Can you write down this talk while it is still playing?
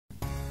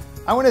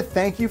I want to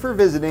thank you for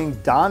visiting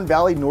Don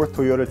Valley North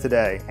Toyota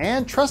today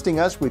and trusting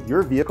us with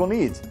your vehicle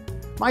needs.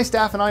 My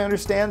staff and I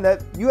understand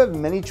that you have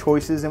many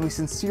choices, and we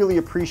sincerely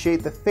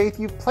appreciate the faith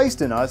you've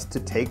placed in us to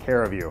take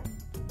care of you.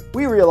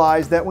 We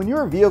realize that when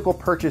your vehicle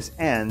purchase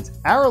ends,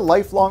 our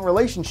lifelong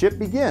relationship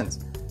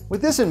begins.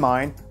 With this in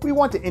mind, we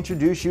want to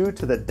introduce you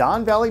to the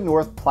Don Valley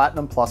North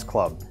Platinum Plus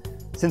Club.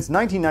 Since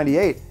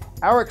 1998,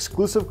 our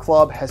exclusive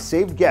club has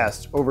saved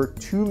guests over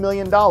 $2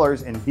 million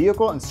in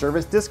vehicle and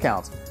service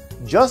discounts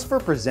just for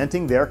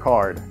presenting their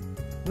card.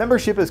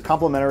 Membership is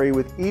complimentary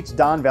with each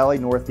Don Valley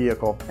North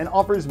vehicle and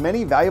offers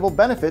many valuable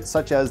benefits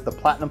such as the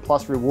Platinum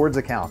Plus Rewards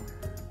account,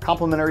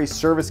 complimentary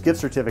service gift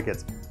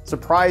certificates,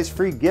 surprise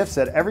free gifts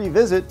at every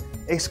visit,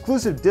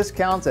 exclusive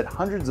discounts at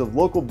hundreds of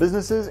local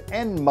businesses,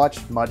 and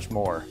much, much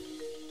more.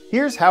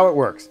 Here's how it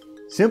works.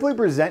 Simply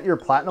present your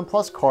Platinum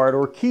Plus card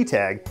or key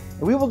tag,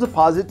 and we will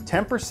deposit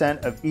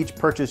 10% of each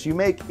purchase you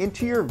make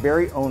into your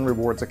very own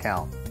rewards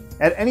account.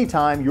 At any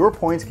time, your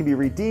points can be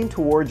redeemed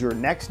towards your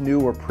next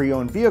new or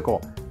pre-owned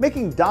vehicle,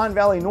 making Don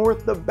Valley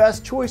North the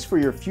best choice for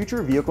your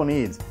future vehicle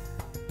needs.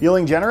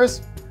 Feeling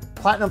generous?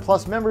 Platinum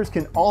Plus members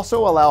can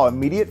also allow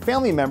immediate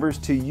family members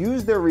to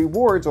use their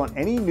rewards on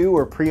any new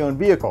or pre-owned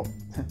vehicle.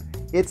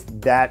 It's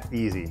that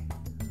easy.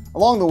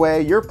 Along the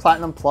way, your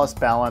Platinum Plus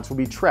balance will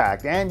be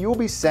tracked and you will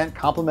be sent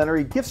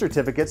complimentary gift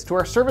certificates to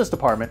our service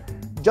department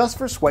just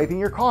for swiping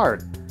your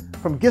card.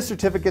 From gift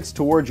certificates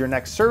towards your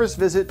next service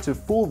visit to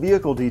full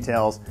vehicle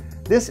details,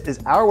 this is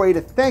our way to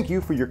thank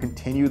you for your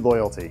continued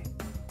loyalty.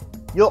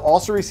 You'll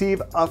also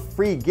receive a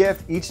free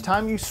gift each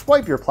time you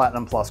swipe your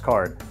Platinum Plus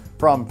card,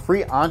 from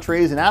free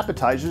entrees and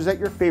appetizers at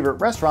your favorite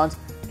restaurants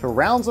to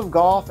rounds of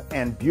golf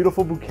and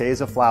beautiful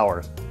bouquets of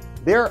flowers.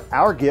 They're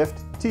our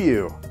gift to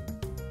you.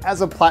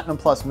 As a Platinum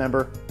Plus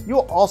member,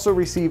 you'll also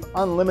receive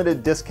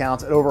unlimited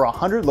discounts at over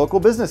 100 local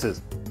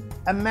businesses.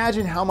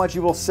 Imagine how much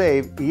you will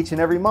save each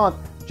and every month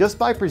just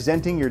by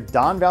presenting your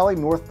Don Valley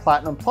North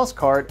Platinum Plus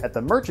card at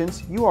the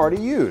merchants you already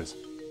use.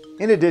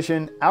 In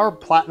addition, our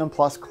Platinum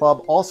Plus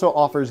Club also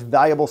offers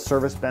valuable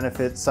service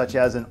benefits such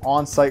as an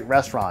on-site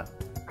restaurant,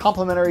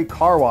 complimentary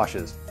car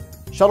washes,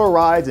 shuttle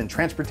rides and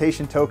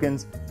transportation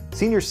tokens,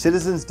 senior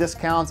citizens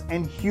discounts,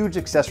 and huge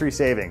accessory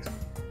savings.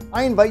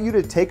 I invite you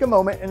to take a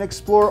moment and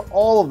explore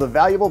all of the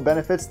valuable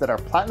benefits that our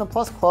Platinum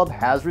Plus Club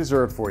has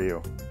reserved for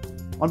you.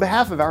 On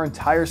behalf of our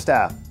entire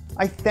staff,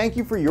 I thank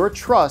you for your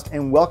trust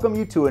and welcome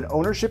you to an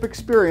ownership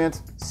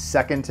experience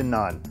second to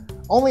none.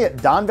 Only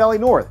at Don Valley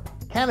North,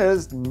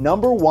 Canada's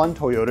 #1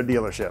 Toyota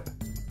dealership.